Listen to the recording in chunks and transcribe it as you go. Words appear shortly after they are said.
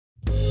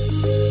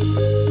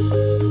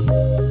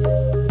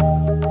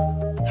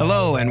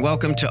and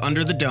welcome to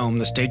Under the Dome,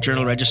 the State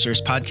Journal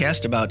Register's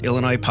podcast about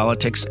Illinois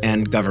politics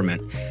and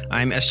government.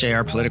 I'm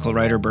SJR political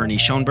writer Bernie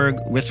Schoenberg.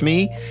 With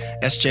me,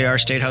 SJR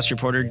State House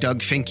reporter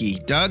Doug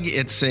Finke. Doug,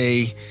 it's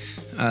a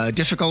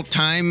difficult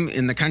time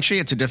in the country.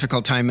 It's a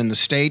difficult time in the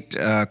state.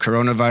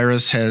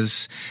 Coronavirus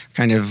has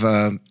kind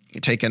of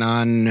taken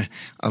on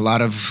a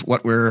lot of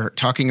what we're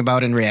talking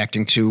about and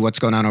reacting to what's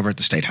going on over at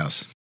the State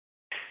House.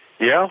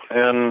 Yeah,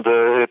 and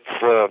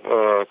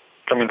it's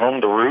coming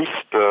home to roost.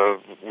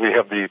 We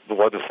have the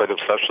legislative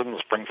session, the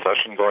spring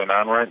session going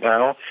on right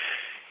now,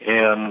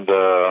 and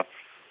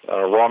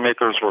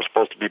lawmakers were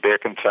supposed to be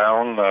back in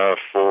town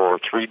for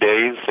 3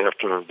 days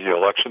after the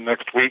election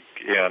next week,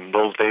 and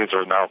those days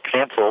are now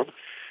canceled.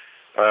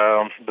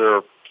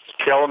 Their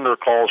calendar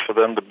calls for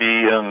them to be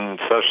in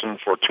session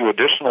for 2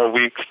 additional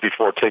weeks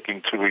before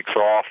taking 2 weeks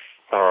off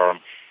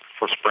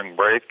for spring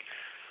break.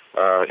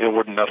 It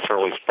wouldn't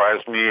necessarily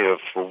surprise me if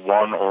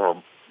one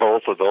or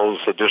both of those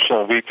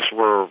additional weeks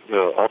were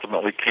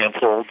ultimately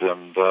canceled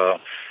and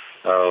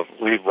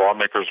leave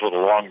lawmakers with a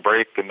long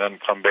break and then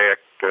come back.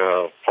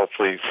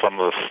 Hopefully some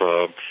of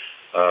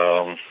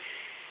this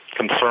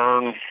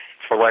concern,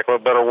 for lack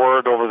of a better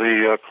word, over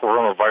the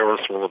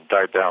coronavirus will have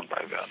died down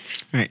by then.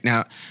 Right.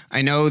 Now,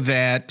 I know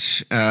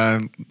that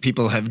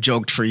people have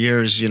joked for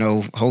years,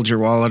 hold your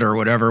wallet or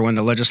whatever when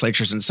the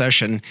legislature's in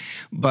session.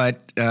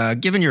 But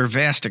given your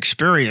vast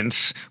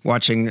experience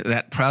watching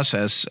that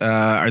process,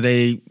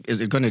 is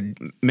it going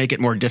to make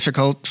it more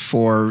difficult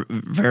for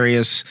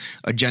various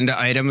agenda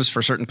items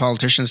for certain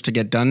politicians to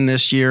get done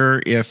this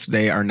year if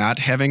they are not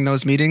having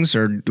those meetings?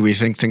 Or do we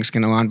think things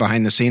can go on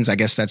behind the scenes? I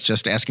guess that's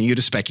just asking you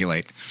to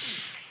speculate.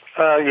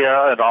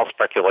 Yeah, and I'll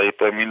speculate.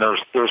 I mean,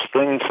 there's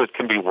things that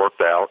can be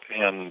worked out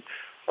and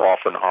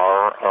often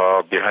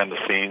are behind the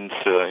scenes.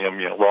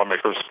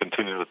 Lawmakers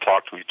continue to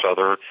talk to each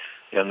other.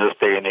 In this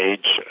day and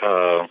age,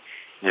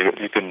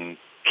 you can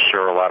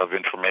share a lot of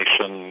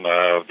information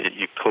that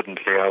you couldn't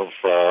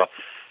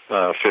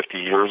have 50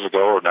 years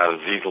ago, or not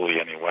as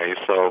easily anyway.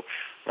 So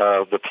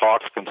the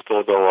talks can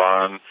still go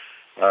on.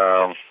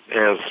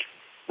 As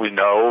we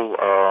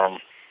know,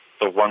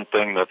 the one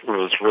thing that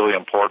was really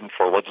important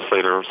for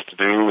legislators to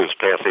do is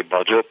pass a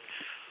budget.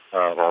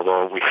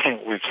 Although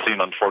we've seen,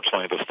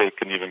 unfortunately, the state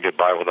can even get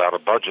by without a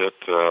budget,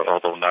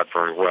 although not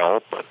very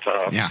well. But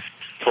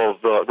So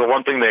the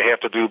one thing they have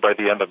to do by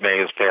the end of May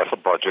is pass a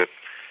budget.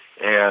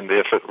 And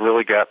if it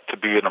really got to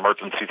be an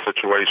emergency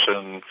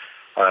situation,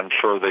 I'm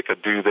sure they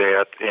could do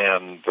that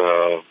and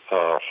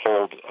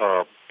hold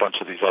a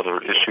bunch of these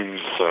other issues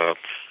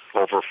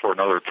over for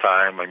another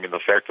time. I mean, the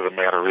fact of the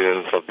matter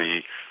is, of the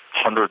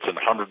hundreds and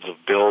hundreds of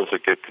bills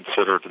that get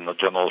considered in the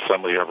General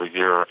Assembly every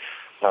year,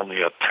 only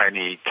a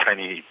tiny,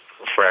 tiny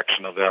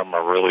fraction of them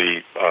are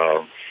really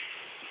of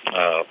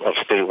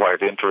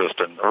statewide interest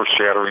and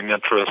earth-shattering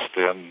interest,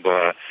 and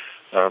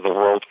the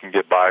world can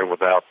get by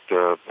without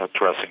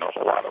addressing a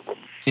whole lot of them.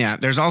 Yeah,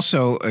 there's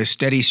also a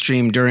steady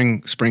stream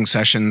during spring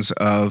sessions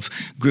of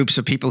groups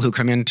of people who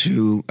come in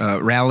to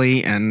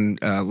rally and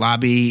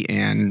lobby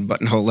and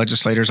buttonhole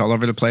legislators all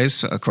over the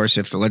place. Of course,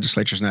 if the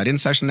legislature's not in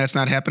session, that's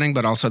not happening,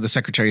 but also the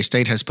Secretary of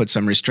State has put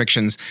some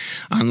restrictions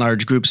on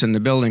large groups in the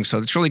building, so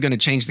it's really going to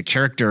change the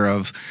character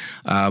of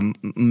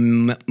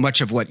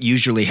much of what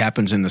usually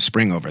happens in the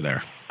spring over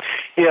there.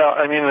 Yeah,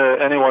 I mean,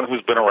 anyone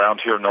who's been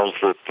around here knows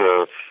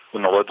that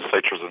when the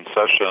legislature's in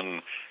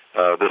session,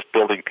 this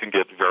building can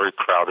get very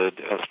crowded,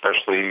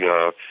 especially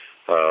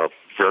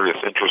various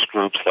interest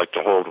groups like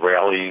to hold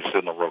rallies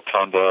in the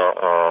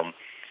rotunda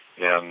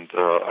and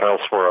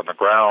elsewhere on the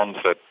grounds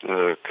that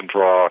can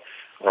draw,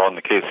 or in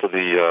the case of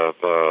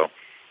the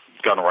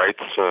gun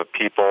rights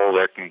people,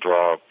 that can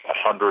draw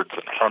hundreds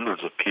and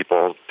hundreds of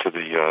people to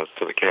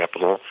the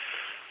Capitol.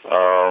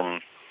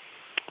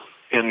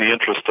 In the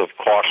interest of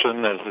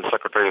caution, as the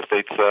Secretary of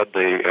State said,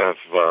 they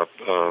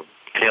have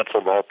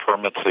canceled all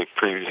permits they've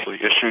previously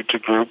issued to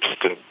groups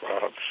to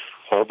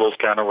hold those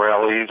kind of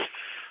rallies.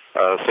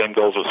 Same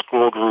goes with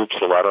school groups.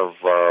 A lot of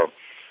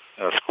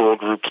school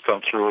groups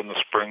come through in the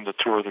spring to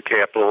tour the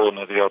Capitol and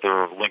the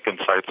other Lincoln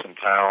sites in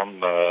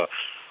town.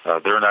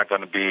 They're not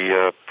going to be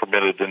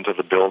permitted into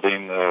the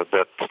building.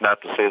 That's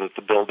not to say that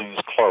the building is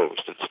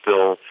closed. It's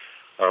still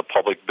a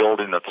public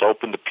building that's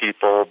open to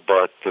people,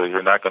 but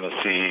you're not going to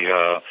see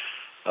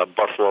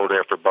busload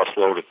after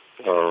busload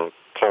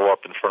pull up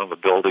in front of the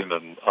building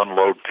and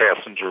unload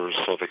passengers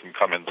so they can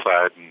come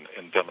inside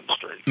and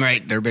demonstrate.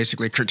 Right. They're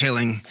basically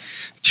curtailing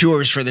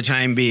tours for the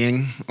time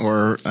being,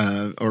 or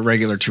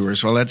regular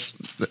tours. Well, that's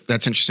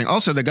interesting.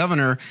 Also, the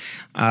governor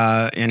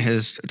and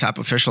his top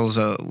officials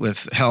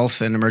with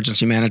health and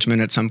emergency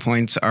management at some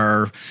points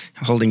are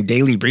holding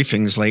daily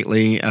briefings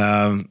lately,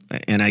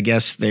 and I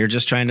guess they're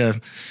just trying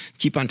to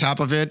keep on top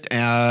of it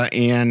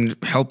and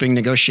helping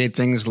negotiate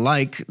things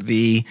like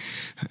the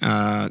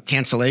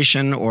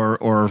cancellation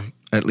or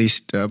at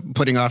least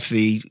putting off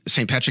the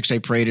St. Patrick's Day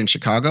parade in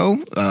Chicago,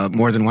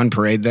 more than one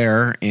parade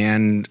there,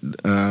 and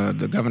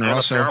the governor and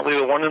also... apparently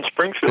the one in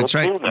Springfield, that's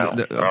right. too,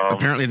 now.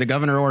 Apparently the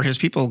governor or his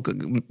people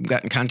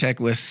got in contact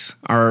with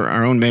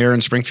our own mayor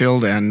in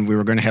Springfield, and we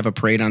were going to have a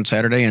parade on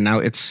Saturday, and now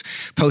it's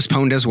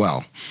postponed as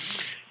well.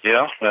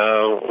 Yeah,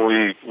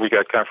 we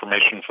got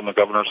confirmation from the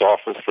governor's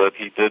office that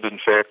he did, in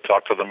fact,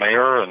 talk to the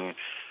mayor and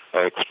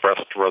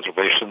expressed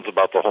reservations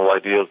about the whole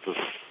idea that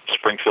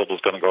Springfield was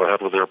going to go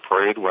ahead with their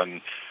parade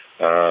when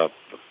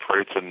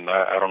parades in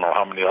I don't know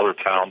how many other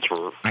towns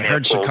were I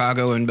heard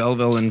Chicago and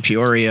Belleville and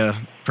Peoria,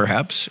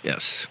 perhaps,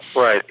 yes.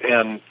 Right,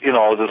 and,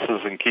 this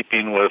is in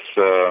keeping with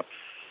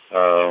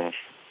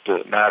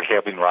not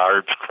having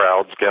large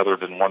crowds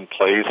gathered in one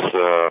place.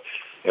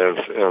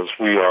 As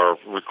we are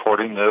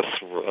recording this,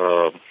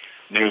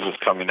 news is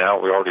coming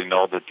out. We already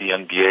know that the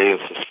NBA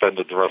has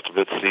suspended the rest of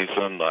its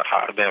season. The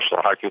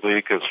National Hockey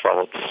League has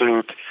followed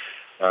suit.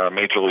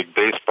 Major League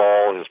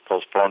Baseball is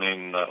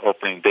postponing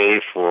opening day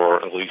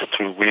for at least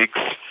 2 weeks.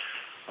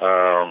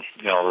 When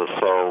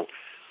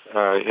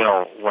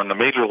the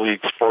major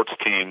league sports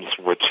teams,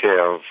 which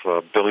have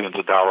billions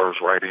of dollars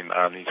riding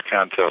on these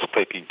contests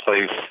taking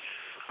place,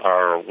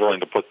 are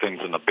willing to put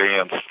things in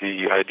abeyance,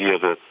 the idea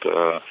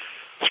that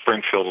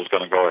Springfield is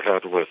going to go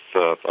ahead with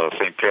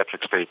St.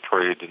 Patrick's Day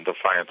parade in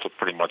defiance of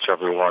pretty much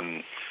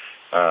everyone,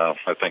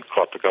 I think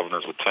caught the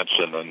governor's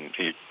attention, and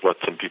he let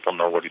some people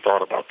know what he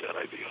thought about that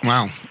idea.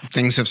 Wow.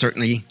 Things have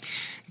certainly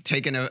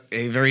taken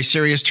a very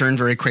serious turn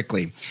very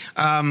quickly.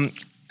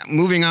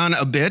 Moving on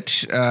a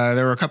bit,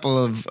 there were a couple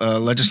of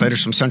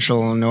legislators from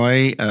Central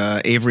Illinois,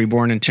 Avery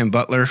Bourne and Tim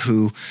Butler,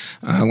 who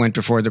went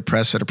before the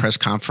press at a press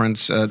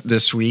conference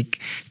this week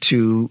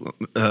to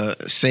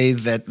say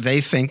that they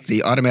think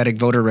the automatic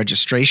voter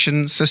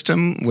registration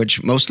system,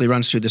 which mostly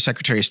runs through the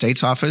Secretary of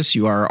State's office,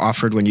 you are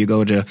offered when you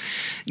go to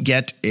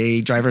get a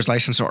driver's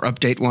license or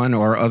update one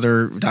or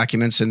other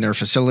documents in their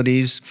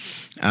facilities.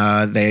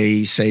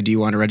 They say, do you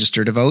want to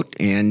register to vote?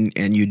 And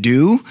you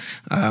do.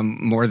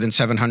 More than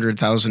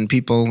 700,000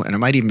 people, and it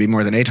might even be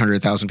more than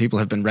 800,000 people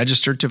have been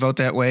registered to vote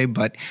that way,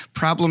 but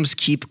problems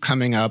keep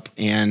coming up,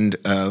 and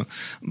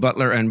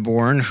Butler and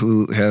Bourne,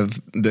 who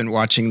have been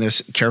watching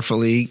this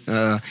carefully,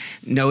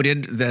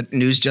 noted that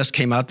news just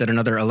came out that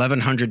another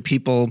 1,100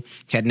 people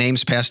had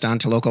names passed on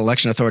to local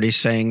election authorities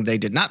saying they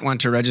did not want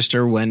to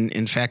register when,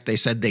 in fact, they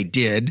said they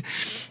did.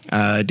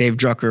 Dave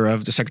Drucker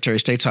of the Secretary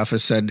of State's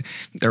office said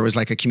there was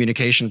like a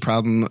communication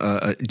problem,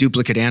 a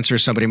duplicate answer.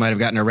 Somebody might have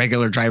gotten a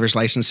regular driver's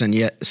license and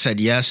yet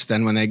said yes.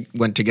 Then when they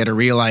went to get a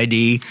real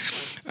ID,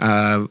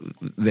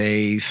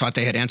 they thought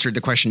they had answered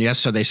the question yes,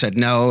 so they said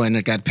no, and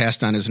it got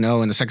passed on as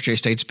no. And the Secretary of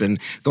State's been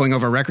going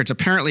over records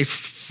apparently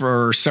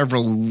for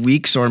several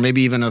weeks or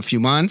maybe even a few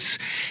months,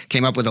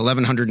 came up with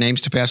 1,100 names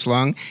to pass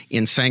along.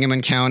 In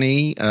Sangamon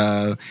County,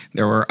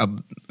 there were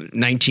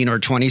 19 or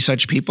 20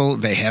 such people.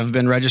 They have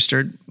been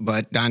registered,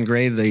 but Don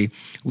Gray, the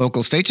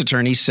local state's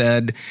attorney,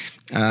 said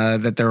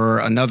that there were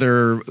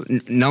another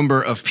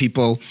number of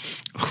people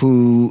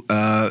who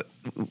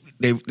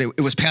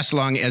it was passed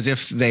along as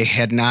if they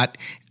had not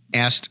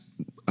asked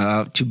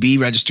to be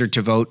registered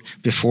to vote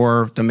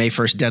before the May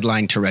 1st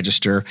deadline to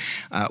register,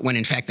 when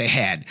in fact they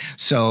had.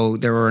 So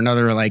there were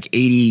another like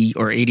 80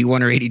 or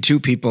 81 or 82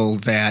 people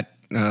that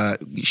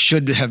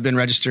should have been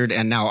registered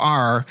and now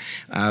are,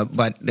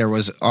 but there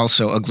was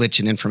also a glitch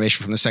in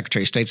information from the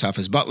Secretary of State's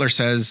office. Butler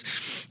says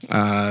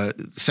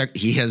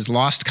he has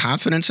lost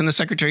confidence in the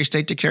Secretary of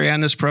State to carry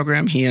on this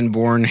program. He and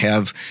Bourne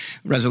have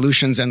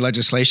resolutions and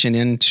legislation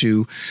in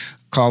to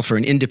call for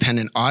an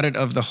independent audit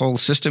of the whole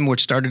system,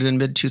 which started in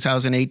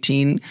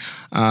mid-2018,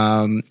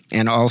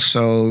 and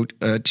also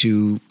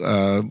to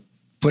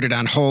put it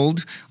on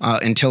hold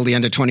until the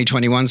end of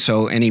 2021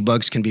 so any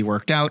bugs can be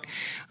worked out.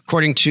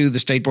 According to the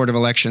State Board of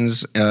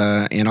Elections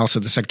and also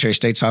the Secretary of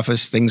State's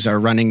office, things are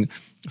running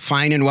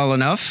fine and well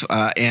enough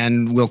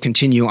and will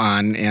continue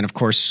on. And, of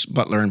course,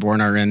 Butler and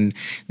Bourne are in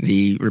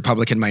the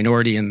Republican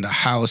minority in the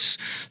House,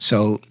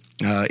 so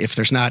if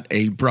there's not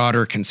a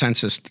broader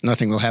consensus,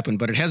 nothing will happen.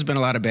 But it has been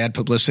a lot of bad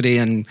publicity.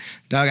 And,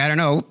 Doug, I don't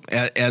know,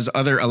 as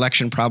other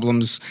election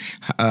problems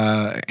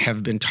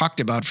have been talked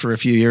about for a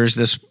few years,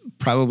 this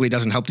probably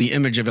doesn't help the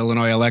image of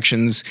Illinois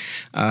elections,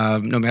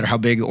 no matter how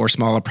big or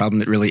small a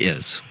problem it really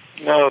is.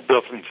 No, it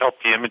doesn't help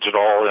the image at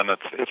all. And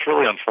it's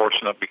really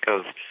unfortunate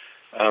because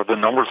the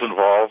numbers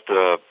involved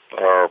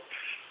are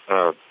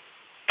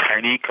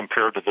tiny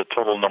compared to the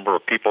total number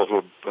of people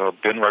who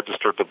have been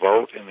registered to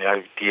vote. And the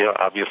idea,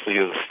 obviously,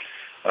 is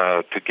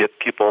to get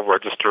people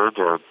registered,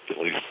 or at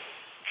least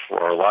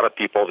for a lot of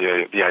people,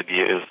 the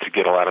idea is to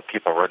get a lot of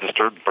people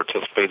registered,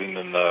 participating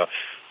in the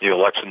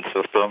election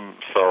system.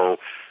 So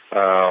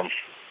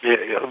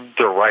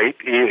they're right.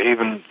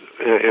 Even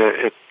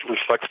it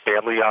reflects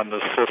badly on the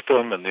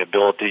system and the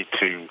ability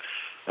to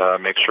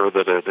make sure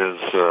that it is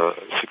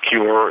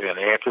secure and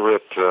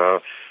accurate,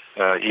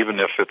 even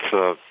if it's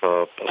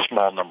a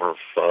small number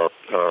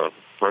of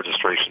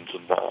registrations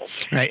involved.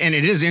 Right, and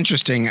it is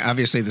interesting.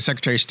 Obviously, the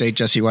Secretary of State,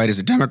 Jesse White, is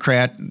a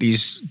Democrat.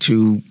 These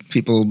two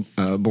people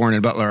born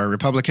in Butler are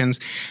Republicans.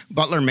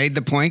 Butler made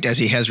the point, as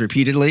he has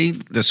repeatedly,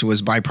 this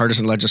was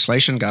bipartisan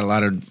legislation, got a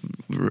lot of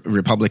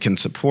Republican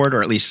support,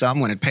 or at least some,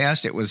 when it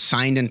passed. It was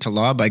signed into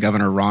law by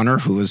Governor Rauner,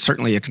 who was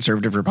certainly a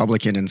conservative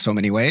Republican in so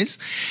many ways,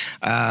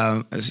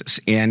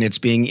 and it's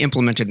being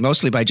implemented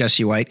mostly by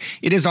Jesse White.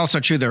 It is also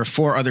true there are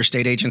 4 other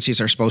state agencies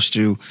are supposed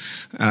to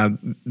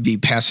be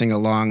passing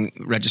along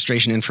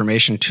registration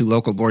information to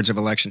local boards of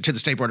election, to the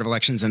State Board of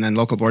Elections and then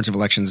local boards of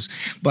elections.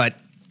 But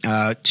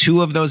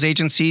 2 of those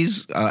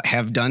agencies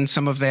have done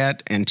some of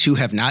that and 2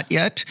 have not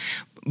yet.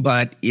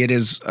 But it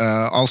is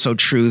also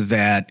true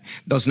that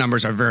those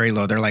numbers are very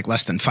low. They're like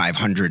less than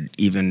 500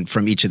 even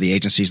from each of the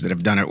agencies that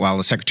have done it, while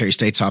the Secretary of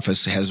State's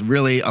office has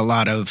really a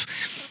lot of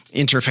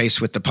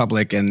interface with the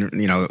public, and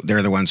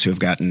they're the ones who have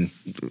gotten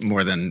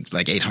more than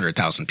like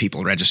 800,000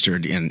 people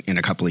registered in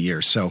a couple of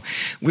years. So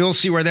we'll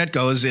see where that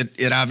goes.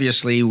 It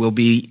obviously will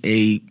be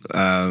a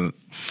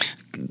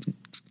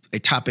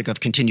topic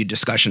of continued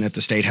discussion at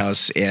the State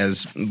House,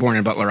 as Bourne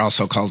and Butler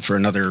also called for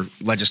another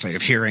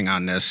legislative hearing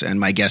on this. And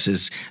my guess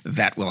is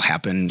that will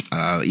happen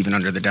even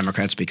under the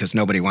Democrats, because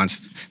nobody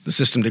wants the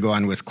system to go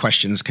on with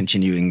questions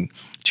continuing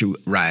to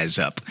rise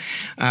up.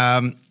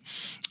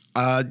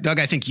 Doug,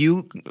 I think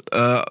you,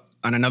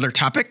 on another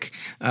topic,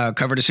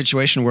 covered a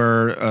situation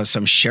where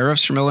some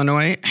sheriffs from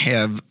Illinois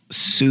have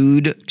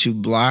sued to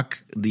block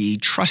the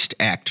Trust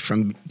Act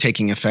from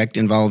taking effect,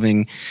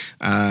 involving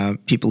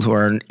people who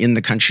are in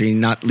the country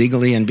not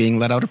legally and being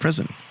let out of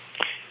prison.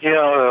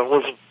 Yeah, it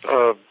was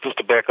just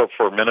to back up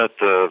for a minute.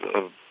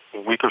 A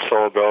week or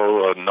so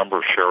ago, a number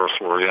of sheriffs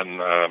were in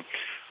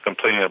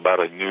complaining about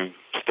a new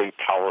state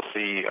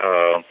policy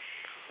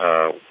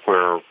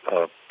where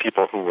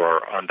people who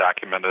are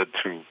undocumented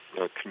who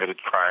committed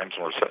crimes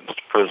and were sentenced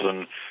to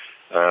prison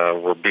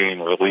were being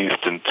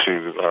released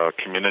into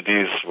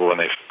communities when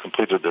they've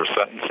completed their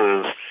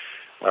sentences.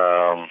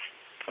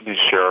 These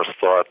sheriffs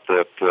thought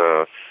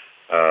that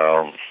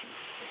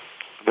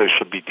they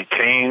should be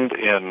detained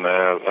in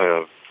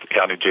the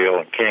county jail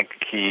in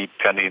Kankakee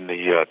pending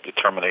the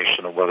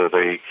determination of whether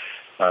they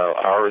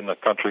are in the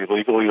country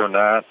legally or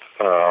not.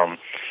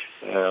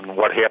 And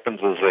what happens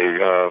is they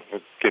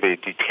get a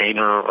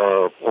detainer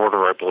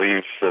order, I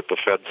believe, that the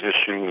feds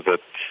issue, that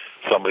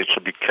somebody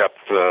should be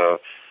kept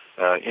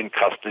in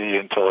custody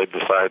until they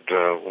decide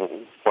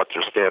what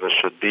their status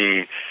should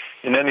be.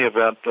 In any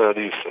event,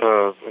 the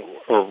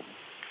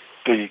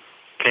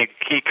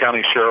Kankakee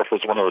County Sheriff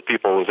was one of the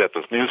people who was at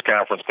this news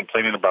conference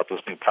complaining about this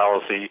new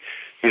policy.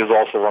 He is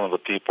also one of the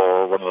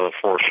people, one of the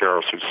 4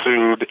 sheriffs who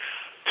sued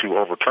to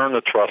overturn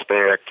the Trust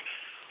Act,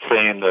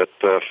 saying that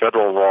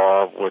federal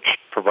law, which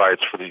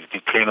provides for these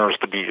detainers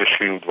to be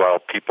issued while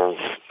people's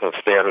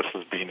status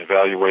is being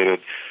evaluated,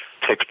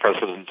 takes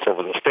precedence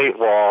over the state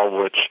law,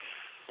 which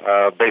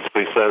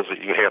basically says that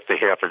you have to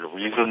have a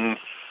reason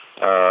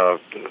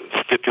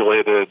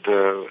stipulated.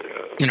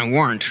 In a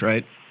warrant,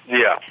 right?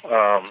 Yeah.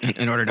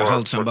 In order to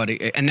hold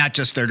somebody, and not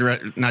just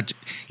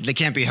they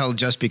can't be held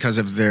just because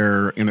of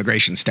their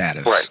immigration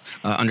status, right,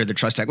 under the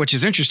Trust Act, which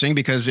is interesting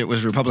because it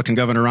was Republican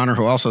Governor Rauner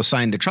who also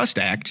signed the Trust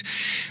Act,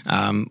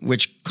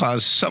 which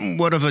caused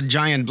somewhat of a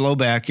giant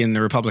blowback in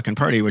the Republican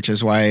Party, which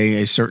is why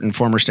a certain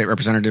former state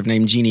representative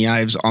named Jeannie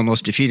Ives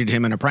almost defeated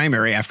him in a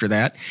primary after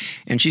that,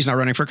 and she's now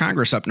running for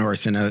Congress up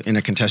north in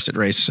a contested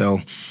race. So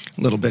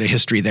a little bit of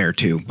history there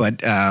too. But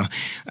so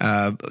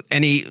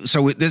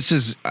this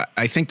is,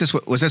 I think this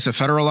was this a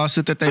federal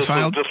lawsuit that they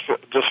filed?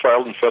 Just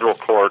filed in federal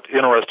court.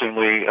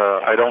 Interestingly,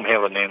 I don't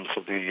have the names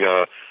of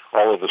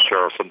all of the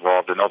sheriffs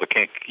involved. I know the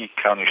Kankakee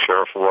County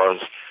Sheriff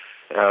was.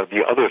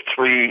 The other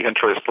 3,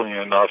 interestingly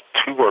enough,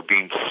 2 are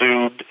being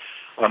sued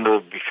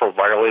for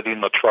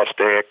violating the Trust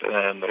Act,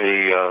 and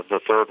the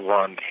third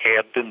one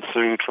had been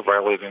sued for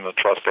violating the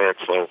Trust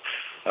Act. So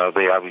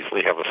they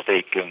obviously have a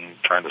stake in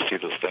trying to see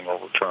this thing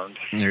overturned.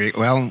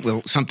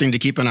 Well, something to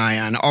keep an eye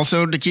on.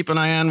 Also to keep an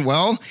eye on,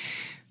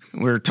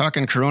 we're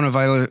talking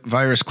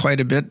coronavirus quite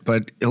a bit,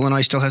 but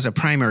Illinois still has a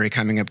primary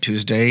coming up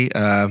Tuesday.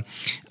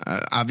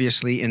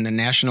 Obviously, in the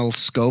national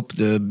scope,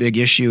 the big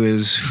issue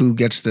is who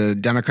gets the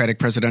Democratic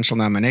presidential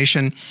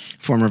nomination.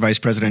 Former Vice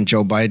President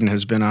Joe Biden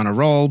has been on a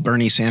roll.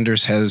 Bernie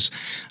Sanders has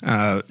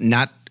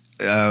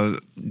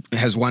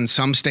has won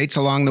some states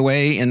along the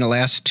way in the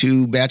last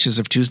 2 batches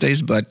of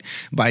Tuesdays, but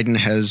Biden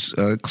has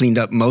cleaned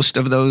up most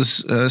of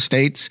those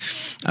states.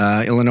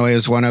 Illinois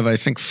is one of, I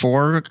think,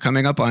 4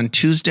 coming up on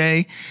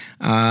Tuesday.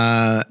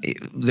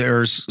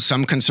 There's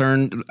some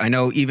concern. I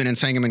know even in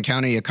Sangamon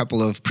County, a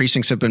couple of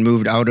precincts have been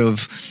moved out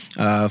of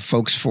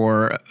folks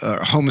for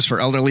homes for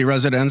elderly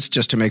residents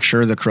just to make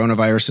sure the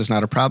coronavirus is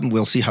not a problem.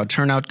 We'll see how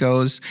turnout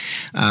goes.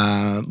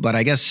 But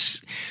I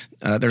guess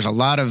there's a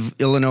lot of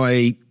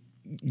Illinois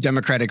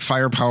Democratic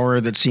firepower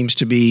that seems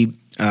to be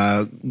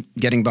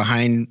getting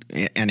behind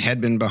and had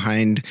been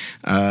behind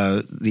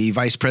the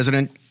vice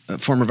president,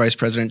 former Vice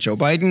President Joe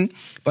Biden.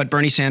 But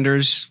Bernie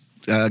Sanders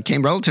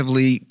came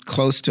relatively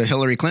close to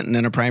Hillary Clinton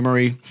in a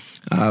primary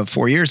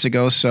 4 years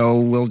ago. So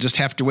we'll just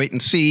have to wait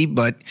and see.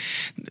 But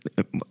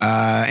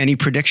any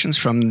predictions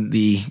from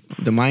the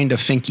mind of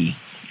Finke?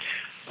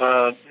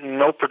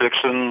 No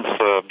predictions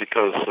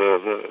because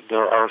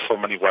there are so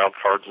many wild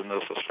cards in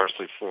this,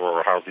 especially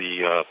for how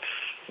the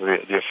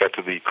effect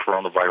of the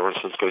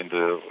coronavirus is going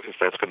to, if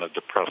that's going to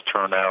depress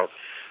turnout.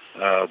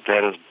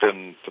 That has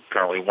been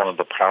apparently one of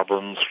the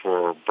problems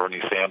for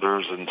Bernie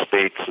Sanders in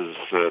states is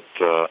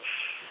that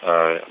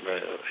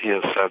he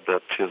has said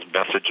that his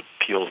message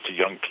appeals to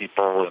young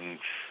people, and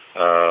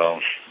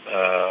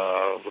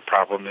the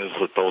problem is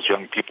that those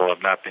young people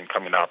have not been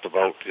coming out to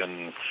vote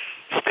in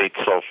states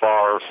so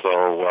far.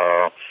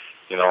 So,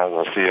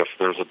 we'll see if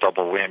there's a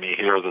double whammy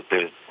here that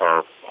they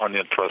are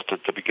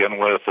uninterested to begin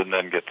with and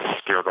then get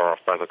scared off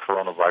by the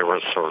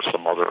coronavirus or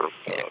some other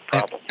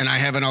problem. And I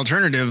have an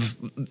alternative,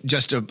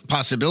 just a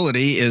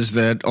possibility, is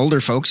that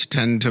older folks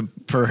tend to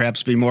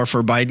perhaps be more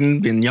for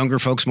Biden and younger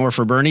folks more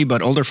for Bernie,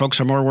 but older folks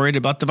are more worried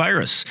about the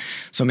virus.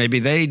 So maybe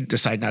they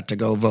decide not to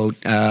go vote.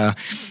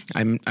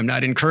 I'm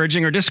not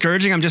encouraging or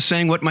discouraging. I'm just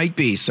saying what might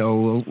be.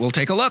 So we'll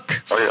take a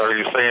look. Are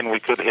you saying we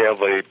could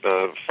have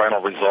a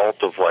final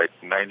result of like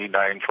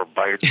 99 for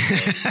Biden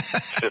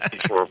and 50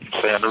 for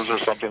Sanders or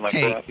something like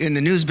that? In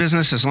the news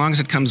business, as long as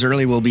it comes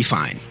early, we'll be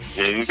fine.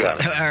 Yeah, you got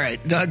it. All right,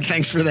 Doug,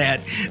 thanks for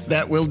that.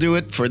 That will do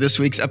it for this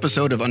week's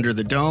episode of Under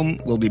the Dome.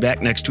 We'll be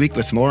back next week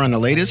with more on the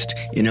latest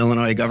in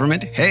Illinois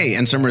government. Hey,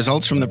 and some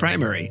results from the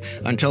primary.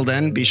 Until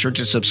then, be sure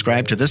to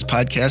subscribe to this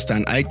podcast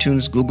on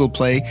iTunes, Google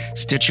Play,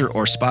 Stitcher,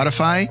 or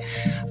Spotify.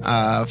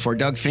 For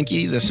Doug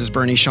Finke, this is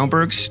Bernie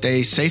Schoenberg.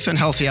 Stay safe and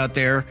healthy out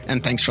there,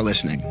 and thanks for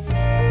listening.